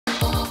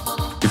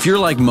If you're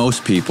like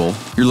most people,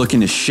 you're looking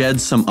to shed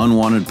some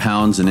unwanted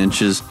pounds and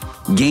inches,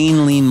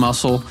 gain lean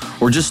muscle,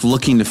 or just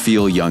looking to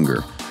feel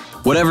younger.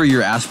 Whatever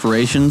your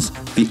aspirations,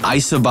 the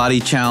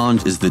IsaBody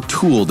Challenge is the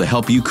tool to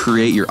help you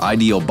create your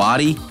ideal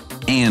body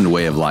and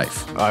way of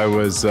life. I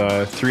was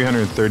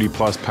 330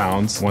 plus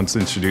pounds. Once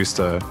introduced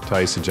to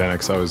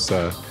Isagenix, I was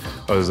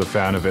a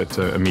fan of it,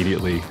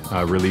 immediately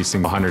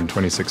releasing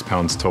 126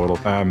 pounds total.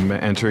 I'm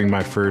entering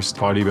my first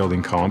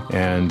bodybuilding comp,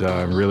 and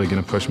I'm really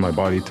going to push my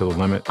body to the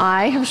limit.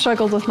 I have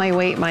struggled with my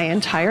weight my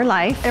entire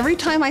life. Every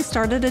time I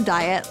started a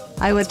diet,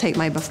 I would take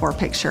my before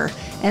picture,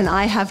 and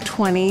I have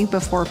 20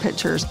 before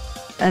pictures,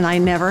 and I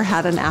never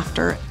had an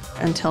after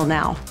until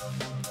now.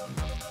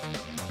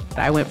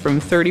 I went from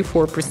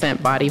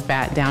 34% body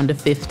fat down to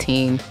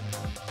 15%.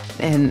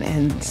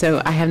 And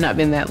so I have not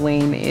been that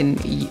lean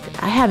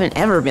I haven't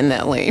ever been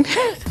that lean.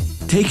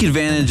 Take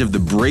advantage of the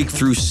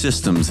breakthrough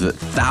systems that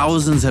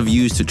thousands have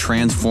used to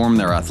transform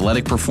their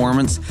athletic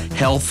performance,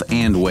 health,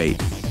 and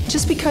weight.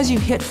 Just because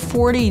you've hit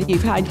 40,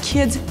 you've had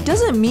kids,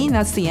 doesn't mean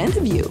that's the end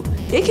of you.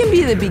 It can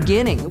be the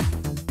beginning.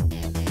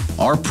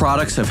 Our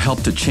products have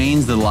helped to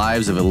change the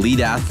lives of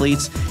elite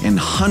athletes and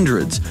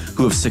hundreds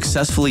who have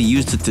successfully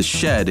used it to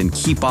shed and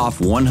keep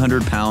off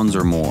 100 pounds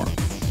or more.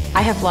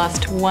 I have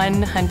lost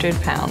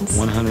 100 pounds.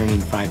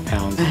 105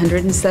 pounds.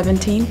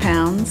 117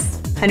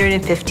 pounds.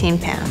 115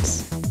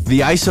 pounds.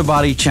 The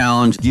IsaBody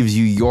Challenge gives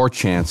you your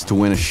chance to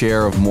win a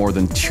share of more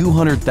than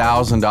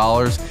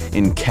 $200,000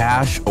 in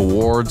cash,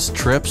 awards,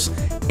 trips,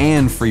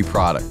 and free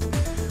product.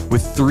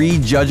 With 3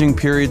 judging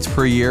periods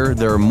per year,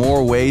 there are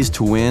more ways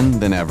to win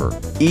than ever.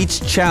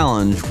 Each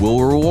challenge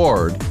will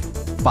reward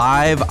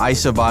 5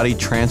 IsaBody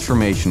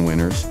transformation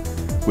winners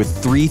with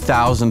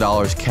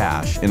 $3,000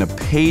 cash and a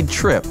paid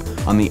trip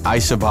on the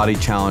IsaBody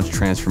Challenge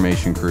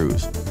Transformation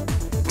Cruise.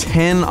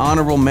 10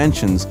 honorable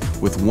mentions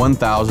with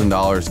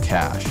 $1,000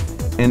 cash.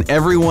 And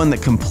everyone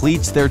that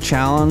completes their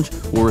challenge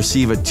will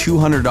receive a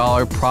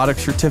 $200 product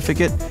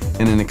certificate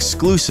and an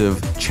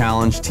exclusive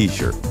challenge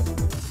t-shirt.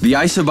 The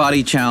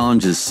IsaBody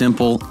Challenge is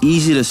simple,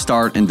 easy to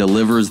start, and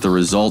delivers the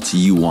results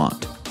you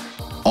want.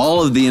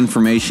 All of the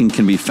information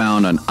can be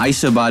found on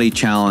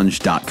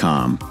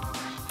isabodychallenge.com.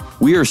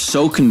 We are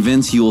so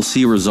convinced you will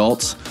see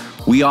results,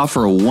 we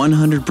offer a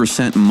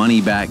 100%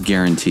 money-back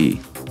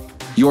guarantee.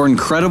 Your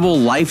incredible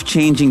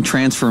life-changing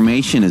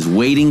transformation is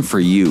waiting for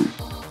you.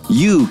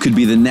 You could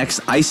be the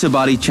next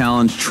IsaBody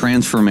Challenge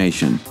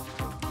transformation.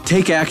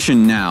 Take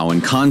action now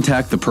and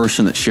contact the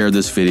person that shared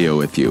this video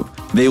with you.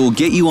 They will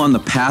get you on the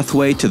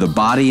pathway to the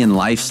body and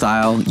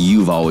lifestyle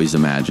you've always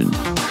imagined.